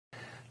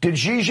Did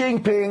Xi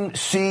Jinping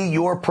see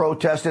your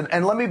protest?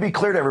 And let me be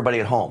clear to everybody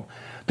at home.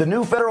 The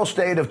new federal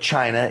state of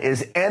China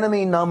is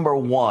enemy number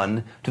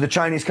one to the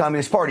Chinese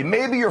Communist Party.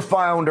 Maybe your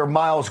founder,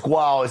 Miles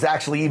Guo, is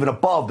actually even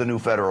above the new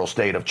federal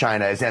state of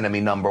China as enemy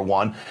number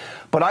one.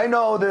 But I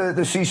know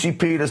the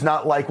CCP does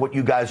not like what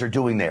you guys are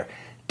doing there.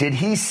 Did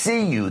he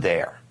see you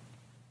there?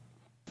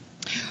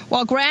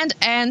 Well, Grant,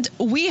 and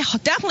we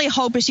definitely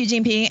hope Xi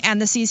Jinping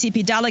and the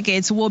CCP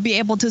delegates will be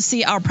able to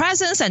see our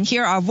presence and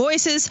hear our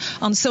voices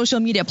on the social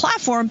media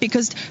platform,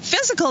 because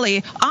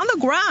physically on the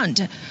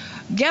ground,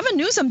 Gavin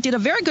Newsom did a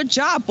very good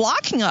job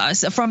blocking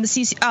us from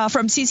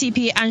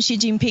CCP and Xi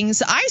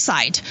Jinping's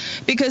eyesight,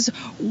 because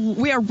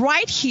we are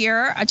right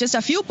here, just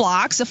a few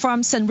blocks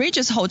from St.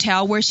 Regis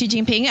Hotel, where Xi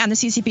Jinping and the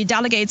CCP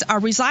delegates are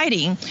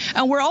residing.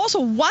 And we're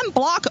also 1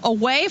 block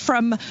away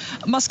from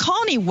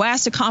Moscone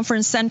West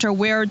Conference Center,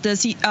 where the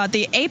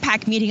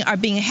APEC meeting are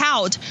being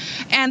held.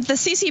 And the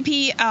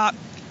CCP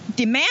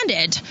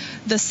demanded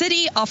the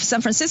city of San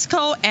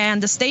Francisco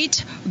and the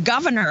state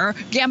governor,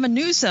 Gavin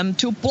Newsom,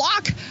 to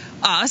block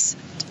us,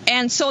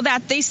 and so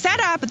that they set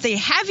up the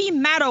heavy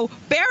metal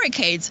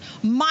barricades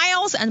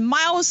miles and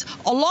miles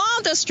along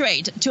the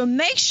street to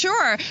make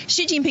sure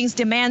Xi Jinping's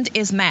demand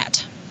is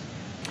met.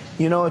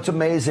 You know, it's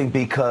amazing,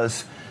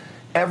 because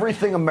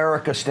everything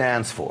America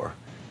stands for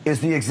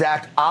is the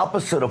exact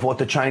opposite of what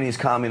the Chinese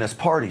Communist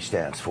Party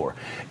stands for.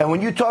 And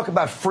when you talk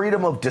about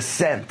freedom of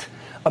dissent,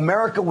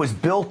 America was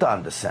built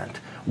on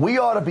dissent. We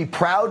ought to be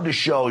proud to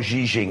show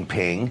Xi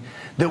Jinping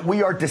that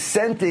we are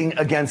dissenting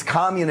against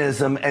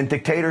communism and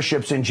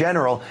dictatorships in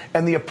general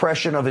and the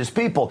oppression of his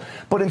people.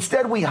 But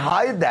instead we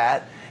hide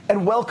that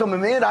and welcome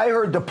him in. I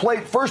heard the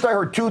plate. First I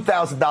heard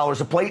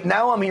 $2,000 a plate.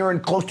 Now I'm hearing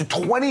close to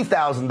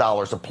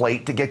 $20,000 a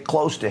plate to get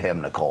close to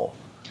him, Nicole.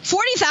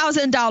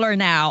 $40,000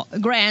 now,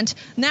 Grant.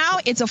 Now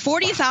it's a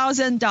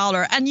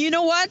 $40,000. And you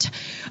know what?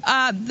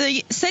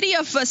 The city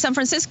of San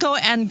Francisco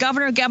and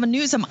Governor Gavin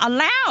Newsom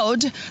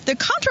allowed the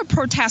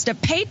counter-protest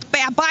paid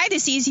by the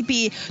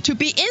CCP to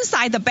be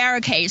inside the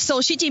barricade,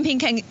 so Xi Jinping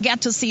can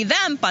get to see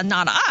them, but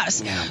not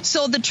us. Yeah.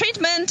 So the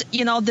treatment,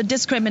 the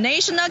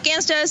discrimination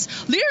against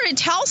us literally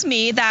tells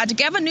me that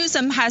Gavin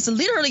Newsom has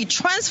literally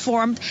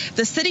transformed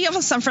the city of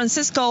San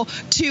Francisco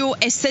to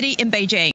a city in Beijing.